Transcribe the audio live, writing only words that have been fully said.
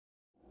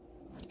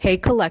Hey,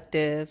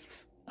 collective.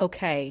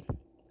 Okay.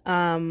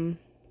 Um,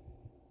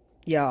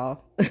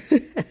 y'all.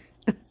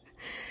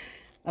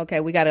 Okay,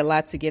 we got a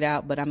lot to get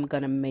out, but I'm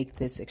going to make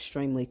this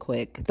extremely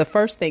quick. The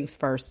first things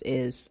first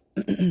is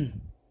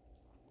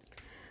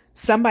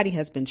somebody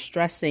has been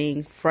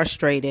stressing,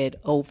 frustrated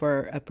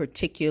over a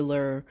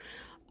particular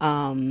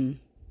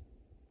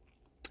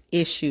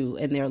issue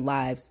in their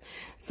lives,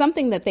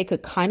 something that they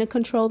could kind of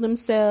control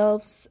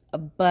themselves,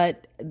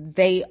 but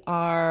they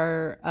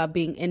are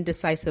being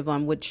indecisive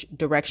on which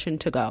direction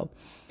to go.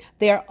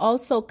 They're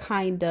also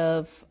kind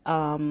of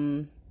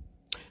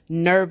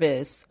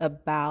nervous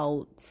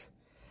about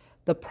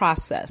the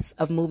process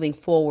of moving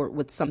forward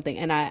with something.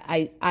 And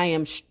I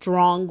am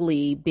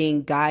strongly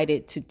being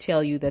guided to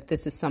tell you that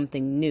this is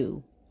something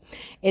new.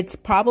 It's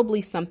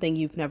probably something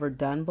you've never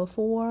done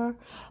before,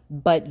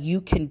 but you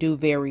can do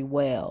very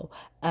well.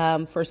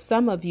 For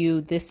some of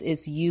you, this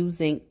is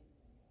using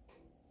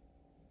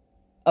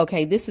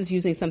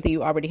something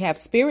you already have.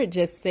 Spirit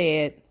just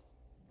said,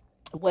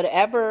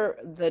 whatever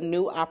the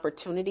new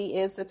opportunity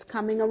is that's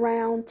coming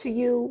around to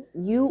you,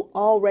 you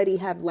already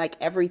have like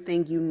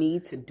everything you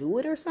need to do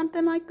it or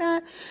something like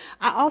that.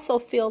 I also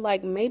feel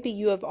like maybe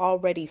you have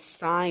already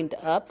signed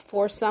up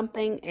for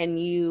something and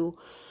you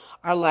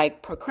are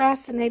like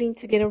procrastinating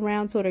to get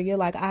around to it, or you're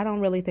like, I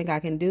don't really think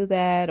I can do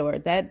that, or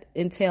that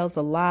entails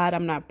a lot,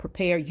 I'm not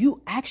prepared.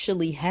 You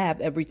actually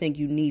have everything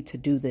you need to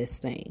do this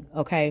thing,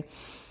 okay?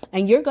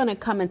 And you're going to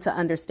come into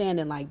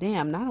understanding like,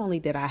 damn, not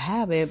only did I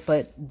have it,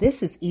 but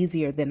this is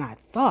easier than I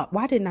thought.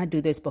 Why didn't I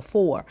do this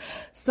before?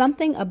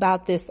 Something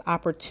about this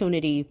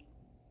opportunity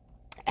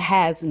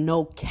has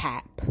no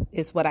cap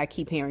is what I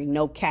keep hearing.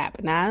 No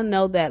cap. Now I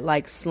know that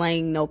like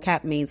slang no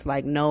cap means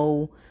like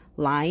no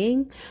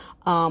lying.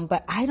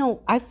 But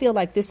I feel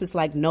like this is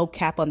like no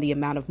cap on the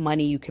amount of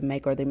money you can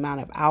make or the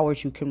amount of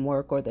hours you can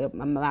work or the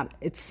amount.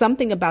 It's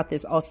something about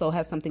this also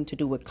has something to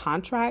do with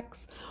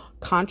contracts,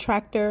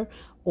 contractor,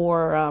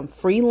 or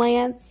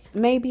freelance,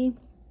 maybe.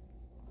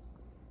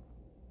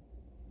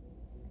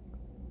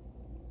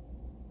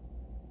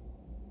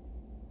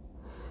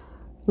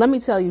 Let me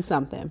tell you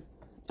something.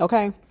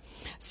 Okay.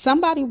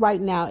 Somebody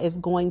right now is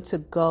going to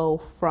go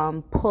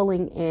from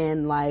pulling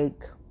in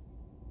like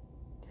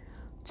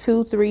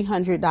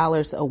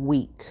 $200-300 a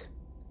week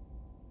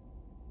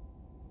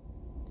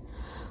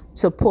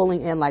to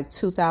pulling in like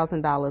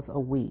 $2,000 a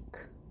week.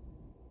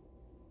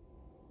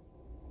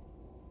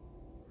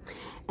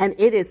 And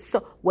it is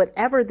so,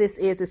 whatever this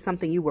is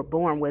something you were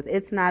born with.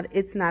 It's not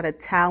a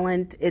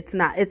talent. It's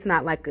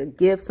not like a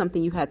gift,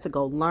 something you had to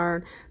go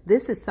learn.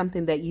 This is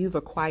something that you've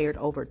acquired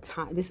over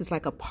time. This is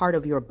like a part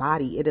of your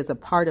body. It is a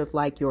part of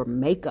like your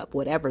makeup,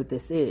 whatever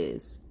this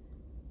is.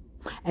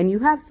 And you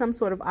have some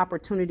sort of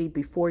opportunity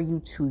before you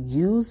to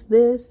use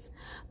this,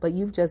 but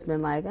you've just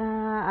been like,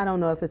 I don't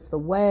know if it's the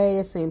way.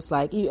 It seems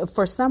like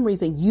for some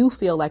reason you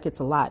feel like it's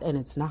a lot and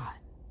it's not.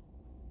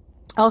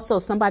 Also,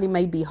 somebody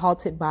may be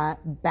halted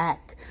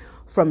back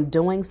from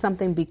doing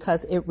something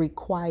because it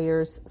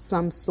requires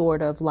some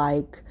sort of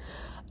like,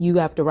 you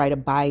have to write a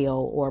bio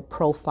or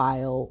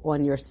profile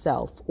on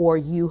yourself, or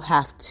you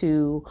have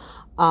to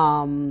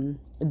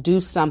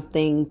do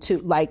something to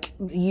like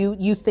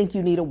you think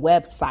you need a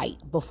website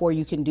before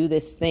you can do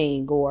this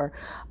thing, or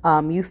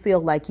you feel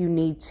like you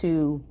need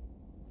to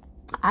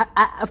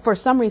for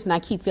some reason I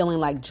keep feeling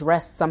like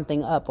dress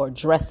something up or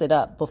dress it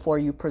up before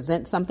you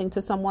present something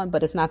to someone,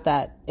 but it's not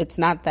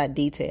that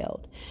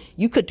detailed.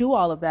 You could do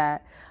all of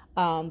that,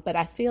 but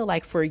I feel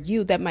like for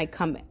you that might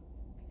come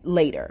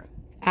later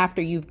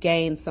after you've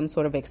gained some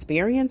sort of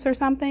experience or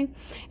something.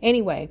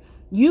 Anyway,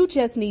 you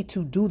just need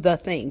to do the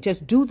thing.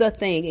 Just do the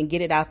thing and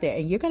get it out there.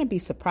 And you're going to be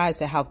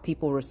surprised at how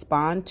people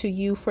respond to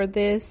you for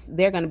this.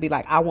 They're going to be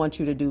like, I want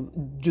you to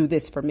do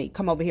this for me.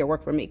 Come over here,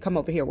 work for me. Come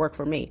over here, work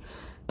for me.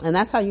 And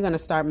that's how you're going to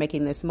start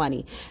making this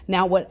money.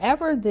 Now,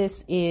 whatever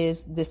this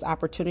is, this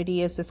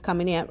opportunity is that's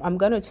coming in, I'm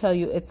going to tell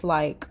you, it's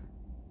like,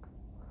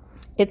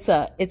 it's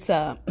a,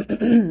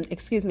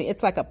 excuse me,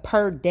 it's like a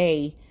per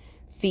day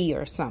fee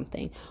or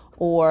something,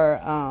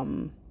 or,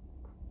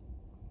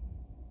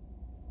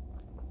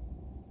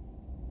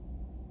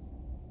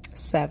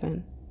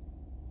 7,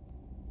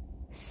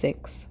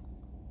 6.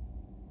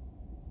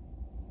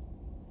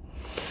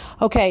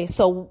 Okay,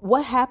 so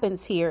what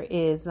happens here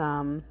is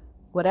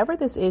whatever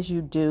this is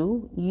you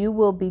do, you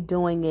will be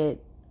doing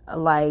it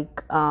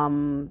like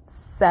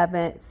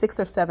 6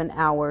 or 7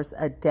 hours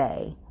a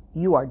day.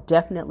 You are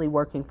definitely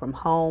working from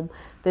home.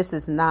 This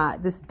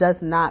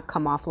does not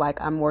come off like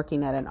I'm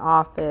working at an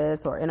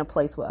office or in a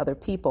place with other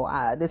people.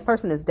 This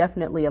person is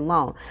definitely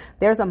alone.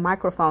 There's a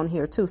microphone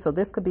here too. So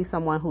this could be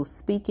someone who's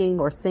speaking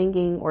or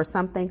singing or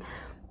something.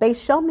 They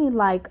show me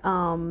like,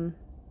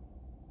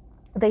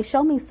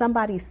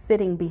 somebody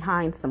sitting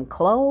behind some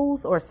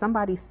clothes, or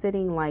somebody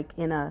sitting like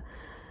in a,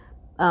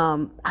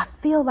 I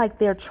feel like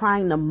they're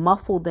trying to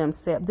muffle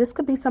themselves. This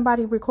could be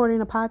somebody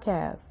recording a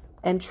podcast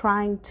and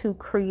trying to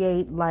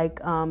create like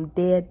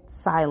dead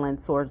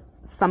silence or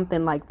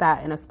something like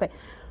that in a space.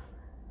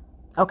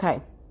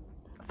 Okay.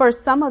 For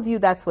some of you,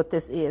 that's what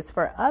this is.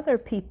 For other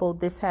people,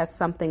 this has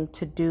something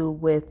to do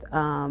with,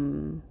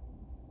 oh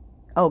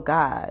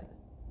God.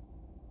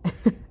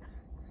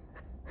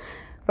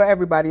 For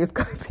everybody, it's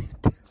going to be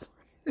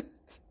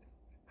different.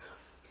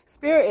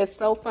 Spirit is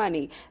so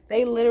funny.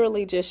 They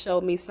literally just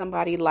showed me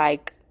somebody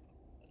like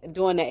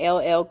doing the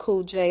LL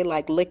Cool J,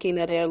 like licking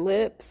at their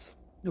lips,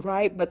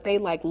 right? But they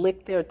like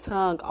licked their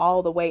tongue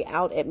all the way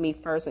out at me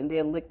first and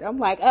then licked. I'm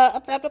like,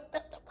 what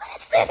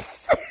is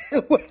this?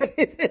 What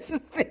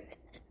is this?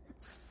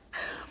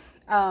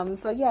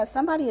 So yeah,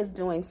 somebody is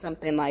doing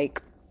something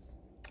like,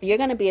 you're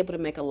going to be able to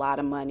make a lot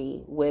of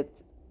money with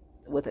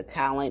a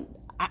talent.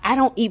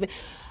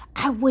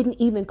 I wouldn't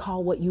even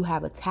call what you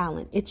have a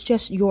talent. It's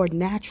just your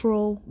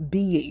natural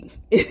being.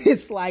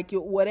 It's like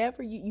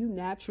whatever you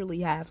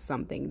naturally have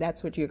something.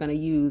 That's what you're going to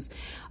use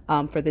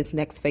for this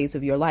next phase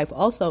of your life.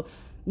 Also,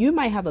 you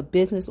might have a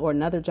business or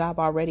another job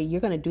already.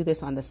 You're going to do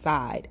this on the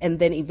side. And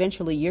then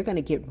eventually you're going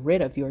to get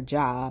rid of your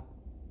job.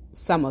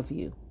 Some of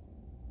you.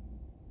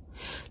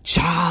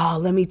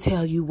 Child, let me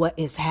tell you what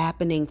is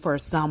happening for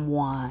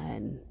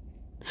someone.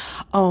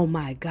 Oh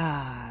my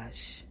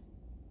gosh.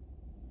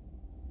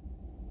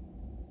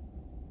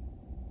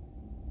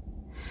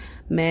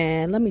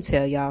 Man, let me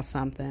tell y'all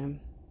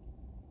something.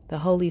 The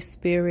Holy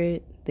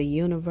Spirit, the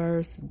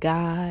universe,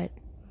 God,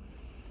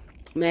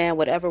 man,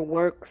 whatever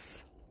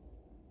works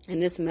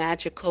in this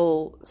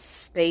magical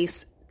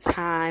space,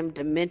 time,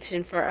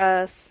 dimension for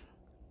us.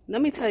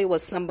 Let me tell you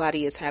what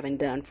somebody is having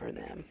done for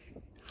them.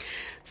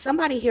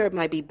 Somebody here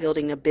might be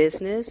building a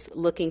business,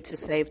 looking to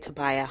save to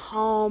buy a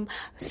home.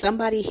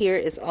 Somebody here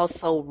is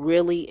also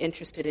really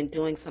interested in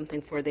doing something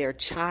for their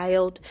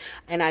child.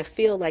 And I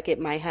feel like it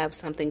might have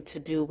something to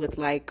do with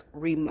like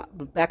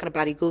back of the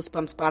body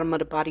goosebumps, bottom of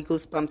the body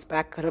goosebumps,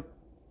 back of the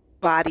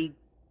body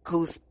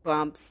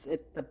goosebumps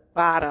at the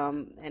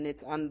bottom, and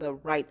it's on the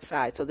right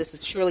side. So this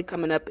is surely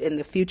coming up in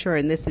the future,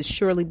 and this is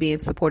surely being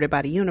supported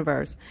by the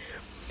universe.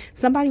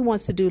 Somebody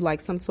wants to do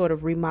like some sort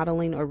of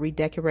remodeling or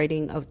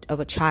redecorating of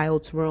a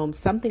child's room,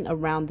 something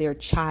around their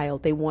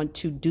child. They want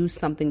to do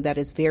something that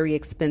is very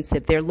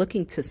expensive. They're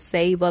looking to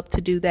save up to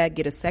do that,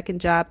 get a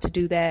second job to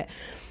do that.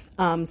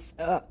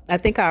 I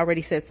think I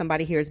already said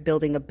somebody here is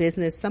building a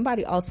business.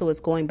 Somebody also is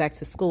going back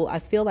to school. I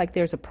feel like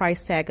there's a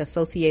price tag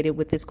associated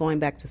with this going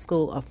back to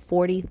school of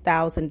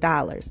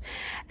 $40,000.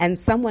 And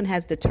someone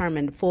has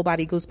determined, full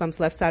body goosebumps,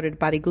 left side of the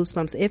body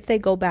goosebumps, if they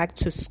go back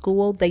to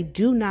school, they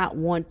do not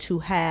want to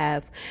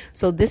have.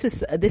 So this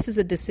is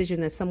a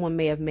decision that someone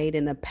may have made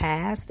in the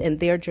past, and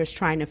they're just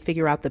trying to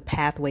figure out the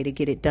pathway to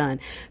get it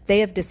done. They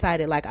have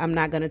decided, like, I'm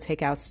not going to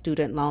take out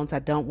student loans. I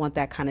don't want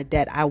that kind of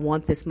debt. I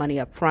want this money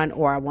up front,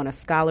 or I want a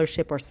scholarship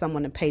or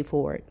someone to pay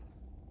for it.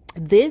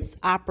 This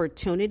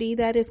opportunity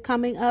that is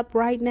coming up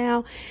right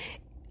now,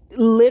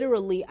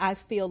 literally, I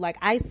feel like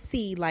I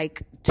see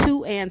like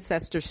two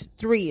ancestors,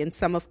 three in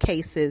some of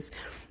cases,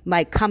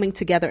 like coming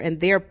together,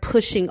 and they're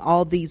pushing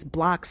all these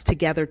blocks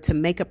together to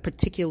make a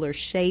particular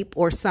shape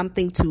or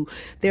something.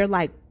 They're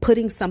like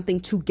putting something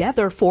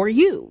together for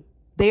you.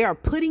 They are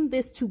putting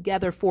this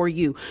together for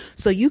you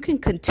so you can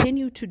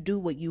continue to do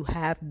what you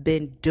have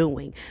been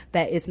doing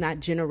that is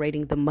not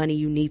generating the money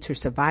you need to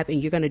survive.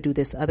 And you're going to do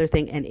this other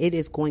thing, and it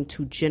is going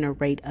to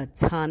generate a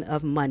ton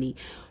of money,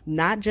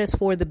 not just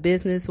for the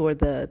business or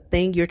the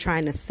thing you're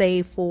trying to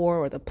save for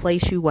or the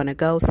place you want to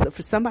go. So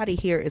for somebody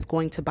here is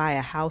going to buy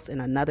a house in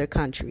another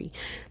country.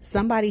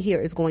 Somebody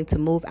here is going to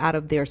move out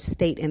of their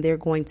state and they're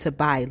going to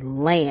buy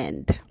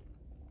land.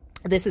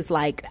 This is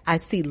like, I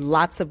see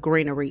lots of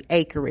greenery,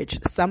 acreage.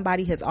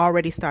 Somebody has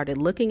already started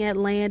looking at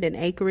land and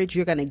acreage.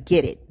 You're going to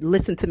get it.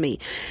 Listen to me.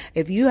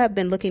 If you have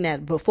been looking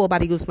at, full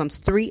body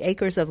goosebumps, 3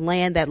 acres of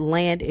land, that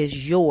land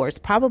is yours.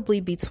 Probably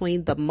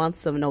between the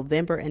months of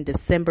November and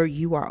December,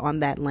 you are on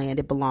that land.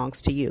 It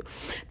belongs to you.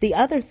 The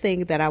other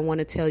thing that I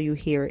want to tell you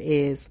here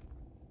is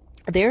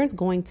there's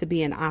going to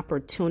be an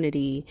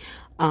opportunity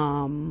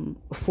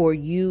for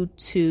you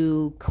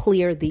to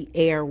clear the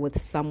air with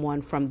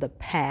someone from the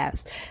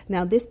past.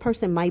 Now, this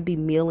person might be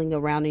milling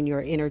around in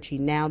your energy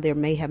now. There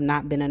may have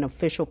not been an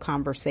official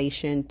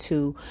conversation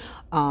to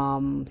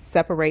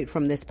separate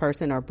from this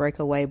person or break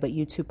away, but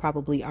you two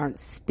probably aren't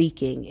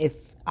speaking. If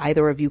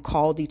either of you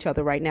called each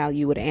other right now,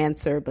 you would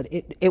answer, but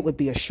it would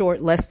be a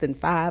short, less than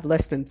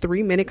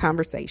 3 minute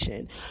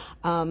conversation.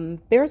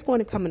 There's going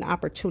to come an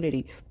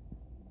opportunity.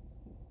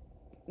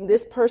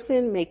 This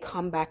person may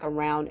come back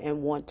around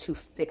and want to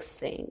fix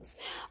things.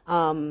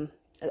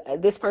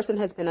 This person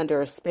has been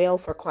under a spell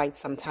for quite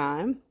some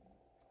time.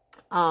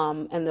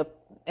 And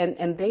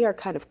they are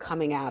kind of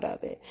coming out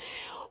of it.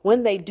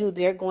 When they do,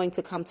 they're going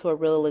to come to a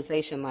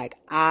realization like,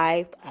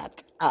 I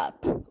fucked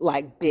up,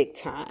 like big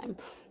time.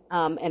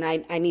 And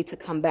I need to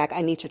come back.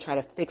 I need to try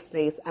to fix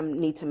things. I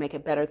need to make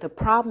it better. The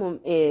problem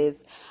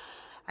is,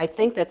 I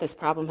think that this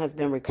problem has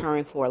been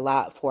recurring for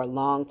a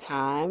long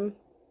time.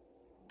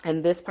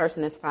 And this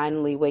person is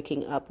finally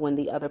waking up when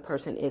the other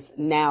person is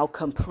now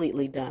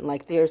completely done.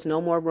 Like there's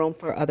no more room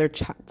for other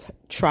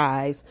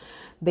tries.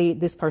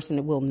 This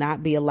person will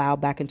not be allowed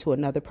back into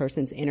another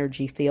person's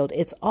energy field.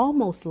 It's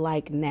almost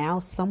like now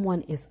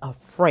someone is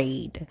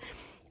afraid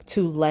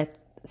to let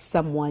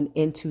someone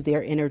into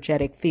their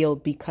energetic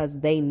field because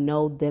they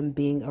know them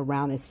being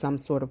around is some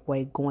sort of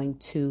way going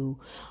to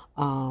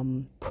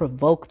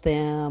provoke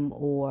them.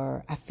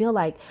 Or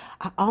I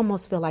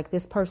almost feel like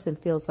this person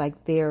feels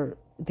like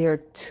they're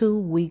too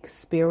weak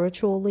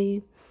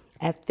spiritually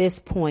at this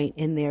point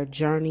in their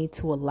journey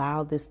to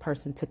allow this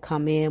person to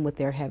come in with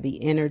their heavy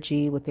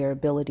energy, with their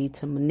ability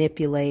to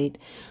manipulate,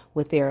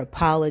 with their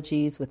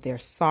apologies, with their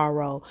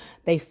sorrow.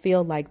 They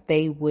feel like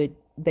they would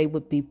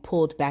be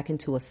pulled back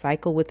into a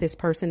cycle with this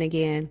person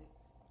again.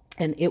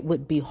 And it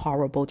would be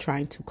horrible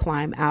trying to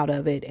climb out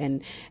of it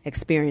and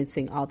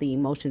experiencing all the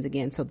emotions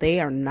again. So they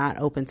are not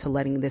open to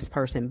letting this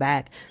person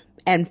back.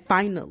 And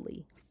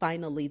finally,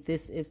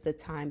 this is the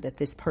time that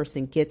this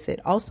person gets it.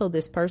 Also,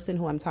 this person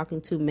who I'm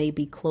talking to may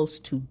be close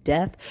to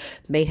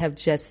death, may have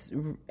just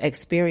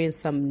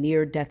experienced some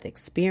near-death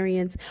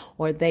experience,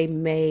 or they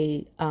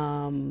may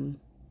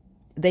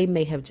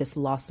have just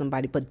lost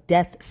somebody, but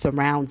death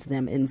surrounds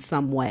them in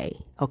some way.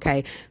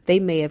 Okay. They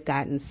may have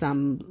gotten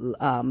some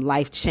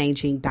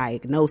life-changing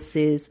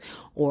diagnosis,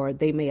 or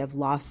they may have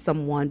lost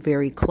someone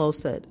very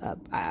close.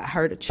 I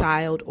heard a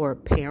child or a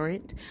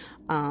parent,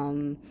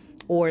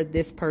 or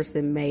this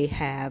person may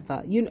have,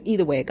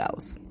 either way it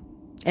goes.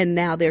 And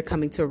now they're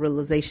coming to a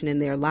realization in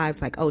their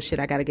lives like, oh shit,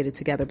 I got to get it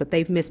together. But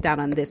they've missed out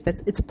on this.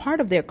 It's part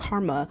of their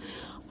karma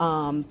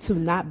to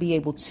not be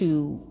able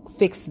to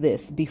fix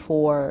this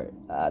before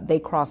they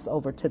cross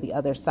over to the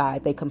other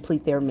side. They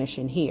complete their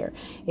mission here.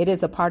 It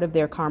is a part of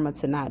their karma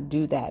to not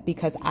do that,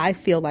 because I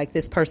feel like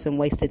this person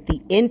wasted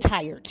the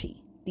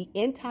entirety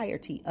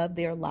of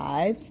their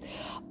lives,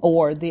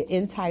 or the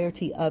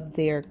entirety of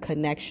their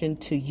connection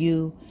to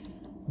you,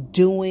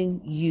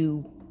 doing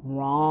you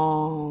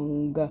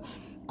wrong.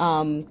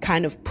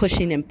 Kind of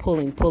pushing and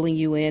pulling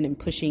you in and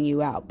pushing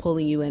you out,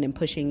 pulling you in and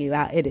pushing you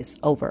out. It is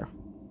over.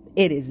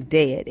 It is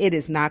dead. It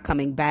is not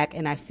coming back.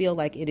 And I feel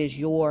like it is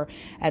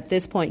at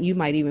this point, you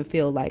might even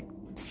feel like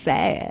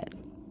sad,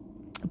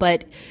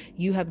 but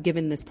you have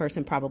given this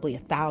person probably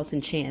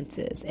 1,000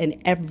 chances.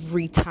 And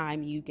every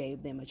time you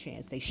gave them a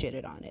chance, they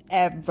shitted on it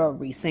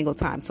every single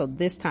time. So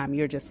this time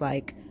you're just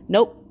like,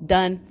 nope,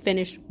 done,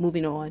 finished,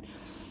 moving on.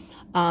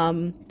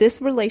 This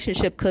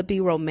relationship could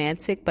be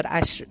romantic, but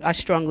I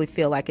strongly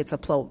feel like it's a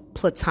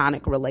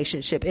platonic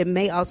relationship. It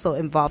may also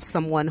involve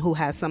someone who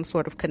has some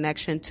sort of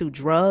connection to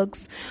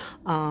drugs.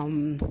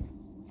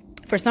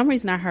 For some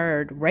reason I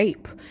heard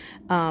rape,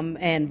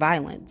 and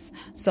violence.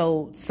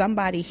 So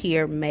somebody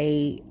here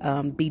may,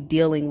 be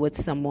dealing with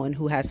someone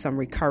who has some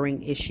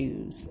recurring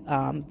issues.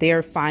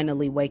 They're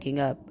finally waking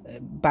up.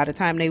 By the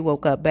time they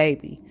woke up,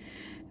 baby,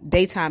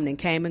 daytime then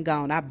came and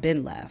gone. I've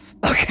been left.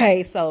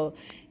 Okay. So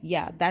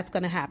yeah, that's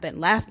going to happen.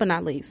 Last but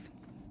not least,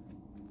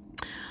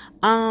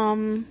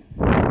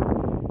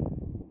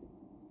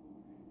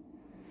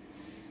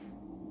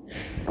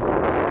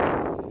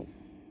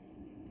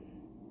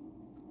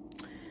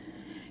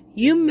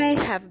 you may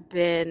have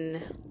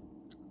been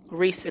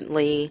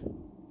recently,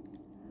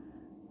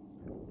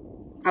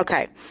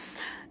 okay,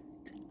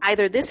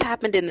 either this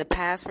happened in the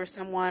past for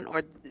someone,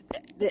 or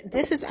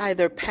this is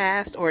either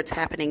past or it's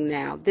happening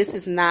now. This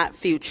is not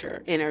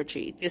future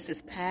energy. This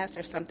is past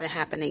or something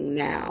happening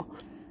now.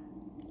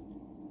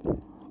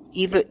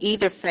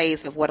 Either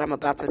phase of what I'm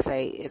about to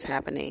say is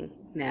happening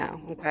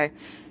now. Okay.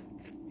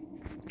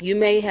 You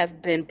may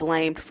have been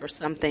blamed for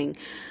something,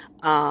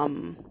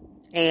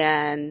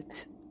 and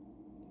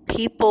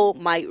people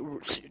might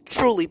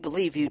truly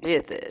believe you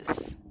did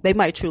this. They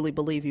might truly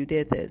believe you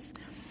did this.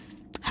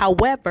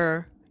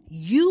 However,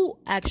 you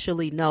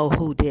actually know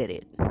who did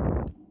it.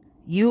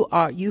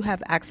 You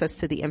have access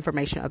to the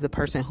information of the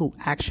person who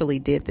actually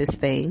did this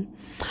thing.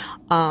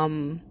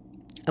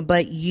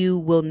 But you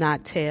will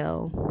not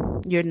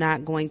tell. You're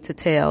not going to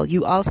tell.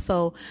 You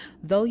also,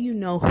 though you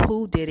know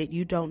who did it,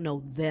 you don't know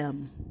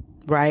them,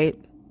 right?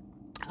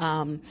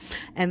 And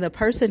the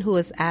person who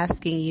is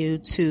asking you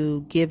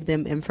to give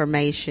them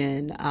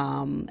information,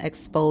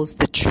 expose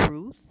the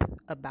truth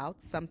about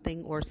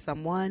something or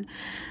someone,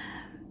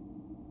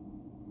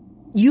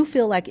 you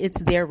feel like it's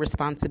their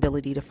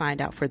responsibility to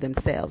find out for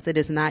themselves. It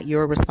is not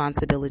your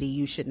responsibility.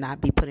 You should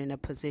not be put in a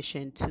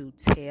position to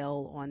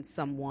tell on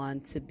someone,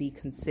 to be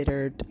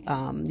considered,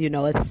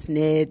 a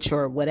snitch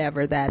or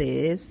whatever that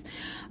is.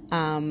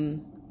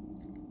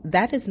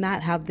 That is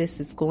not how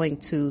this is going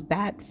to,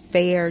 that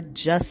fair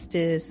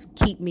justice,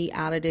 keep me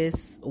out of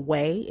this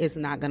way is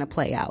not going to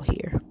play out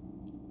here.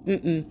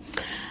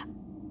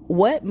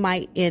 What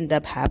might end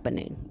up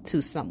happening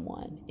to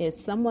someone is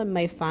someone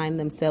may find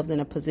themselves in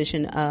a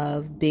position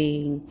of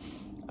being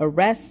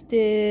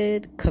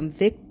arrested,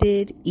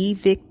 convicted,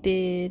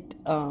 evicted.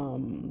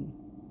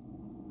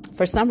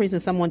 For some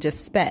reason, someone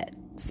just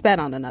spat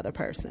on another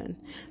person.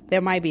 There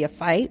might be a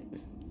fight.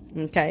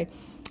 Okay.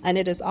 And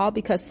it is all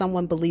because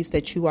someone believes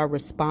that you are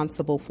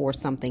responsible for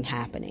something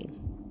happening,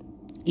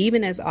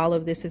 even as all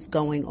of this is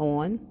going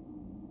on.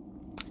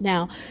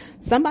 Now,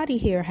 somebody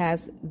here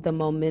has the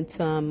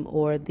momentum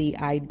or the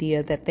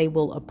idea that they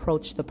will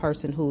approach the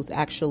person who's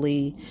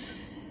actually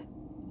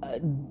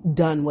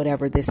done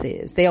whatever this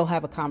is. They'll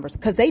have a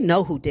conversation because they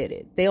know who did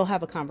it. They'll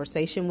have a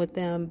conversation with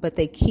them, but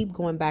they keep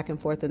going back and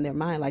forth in their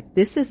mind. Like,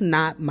 this is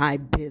not my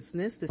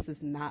business. This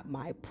is not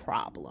my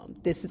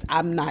problem.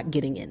 I'm not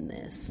getting in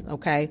this.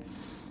 Okay.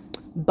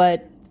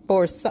 But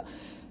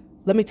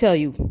let me tell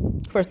you,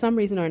 for some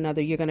reason or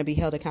another, you're going to be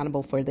held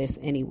accountable for this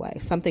anyway.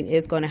 Something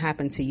is going to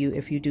happen to you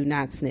if you do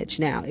not snitch.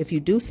 Now, if you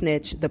do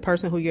snitch, the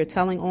person who you're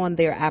telling on,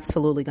 they're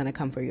absolutely going to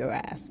come for your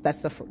ass.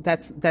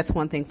 That's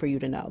one thing for you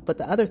to know. But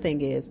the other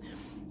thing is,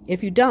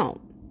 if you don't,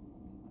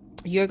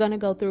 you're going to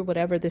go through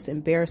whatever this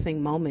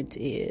embarrassing moment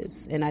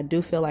is. And I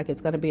do feel like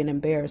it's going to be an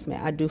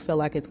embarrassment. I do feel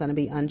like it's going to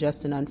be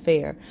unjust and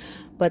unfair.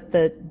 But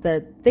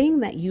the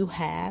thing that you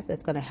have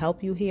that's going to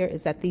help you here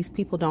is that these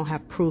people don't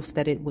have proof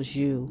that it was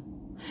you.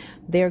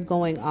 They're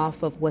going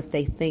off of what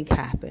they think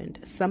happened.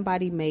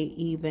 Somebody may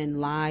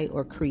even lie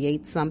or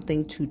create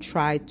something to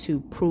try to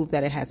prove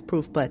that it has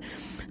proof, but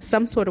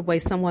some sort of way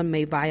someone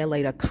may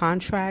violate a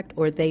contract,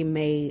 or they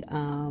may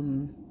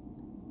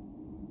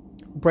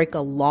break a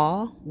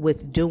law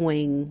with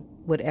doing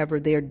whatever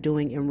they're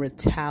doing in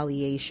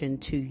retaliation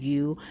to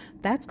you.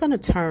 That's going to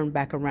turn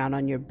back around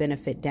on your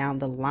benefit down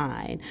the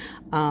line.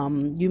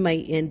 You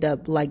may end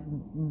up like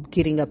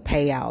getting a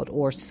payout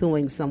or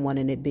suing someone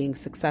and it being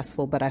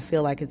successful, but I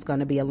feel like it's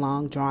going to be a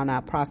long, drawn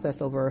out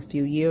process over a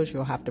few years.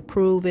 You'll have to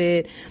prove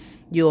it.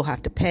 You'll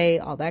have to pay,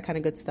 all that kind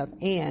of good stuff.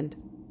 And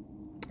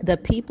the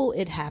people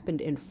it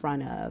happened in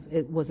front of,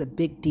 it was a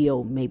big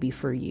deal maybe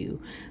for you.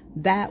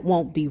 That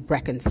won't be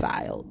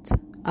reconciled.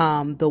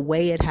 The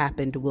way it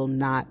happened will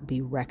not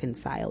be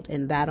reconciled,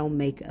 and that'll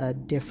make a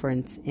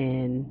difference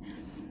in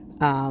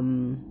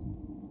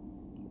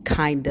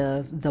kind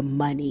of the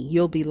money.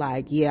 You'll be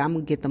like, yeah, I'm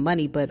gonna get the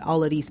money, but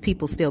all of these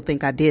people still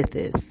think I did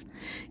this.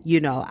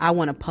 I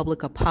want a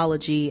public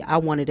apology. I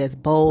want it as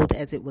bold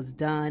as it was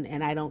done,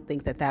 and I don't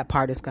think that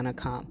part is gonna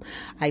come.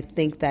 I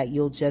think that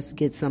you'll just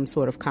get some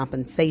sort of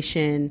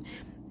compensation,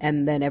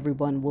 and then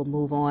everyone will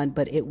move on,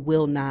 but it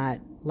will not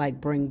like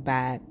bring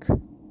back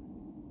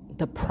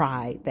the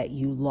pride that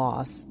you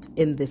lost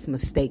in this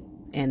mistake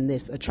and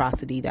this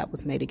atrocity that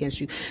was made against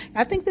you.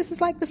 I think this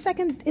is like is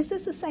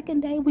this the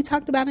second day we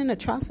talked about an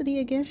atrocity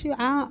against you?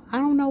 I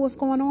don't know what's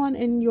going on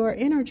in your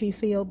energy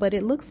field, but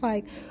it looks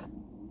like,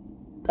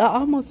 I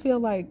almost feel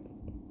like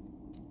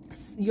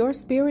your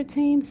spirit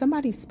team,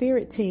 somebody's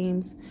spirit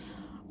teams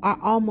are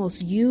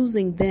almost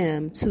using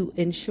them to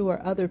ensure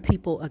other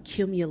people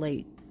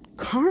accumulate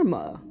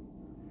karma.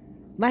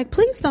 Like,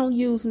 please don't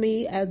use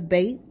me as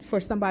bait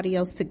for somebody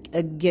else to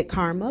get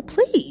karma,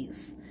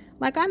 please.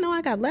 Like, I know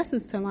I got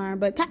lessons to learn,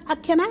 but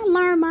can I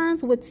learn mine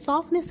with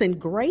softness and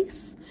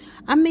grace?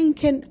 I mean,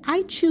 can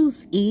I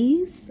choose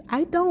ease?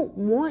 I don't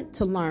want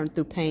to learn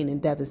through pain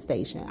and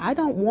devastation. I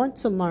don't want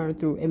to learn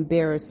through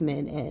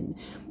embarrassment and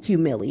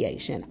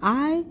humiliation.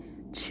 I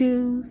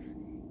choose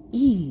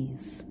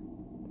ease.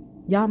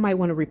 Y'all might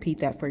want to repeat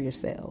that for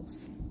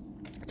yourselves.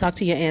 Talk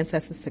to your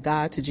ancestors, to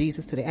God, to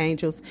Jesus, to the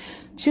angels.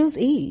 Choose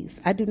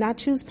ease. I do not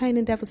choose pain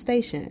and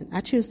devastation. I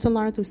choose to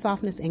learn through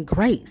softness and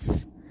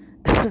grace.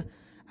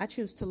 I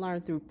choose to learn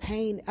through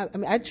pain.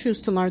 I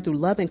choose to learn through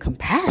love and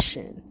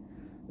compassion.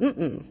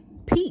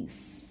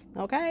 Peace.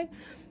 Okay?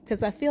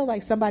 Because I feel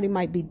like somebody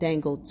might be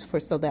dangled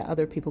so that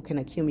other people can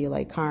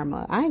accumulate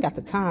karma. I ain't got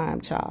the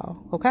time,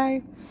 child.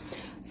 Okay?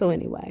 So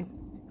anyway,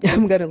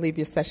 I'm going to leave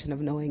your session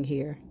of knowing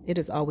here. It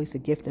is always a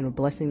gift and a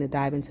blessing to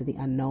dive into the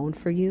unknown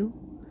for you.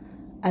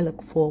 I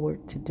look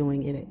forward to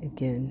doing it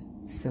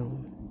again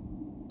soon.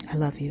 I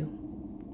love you.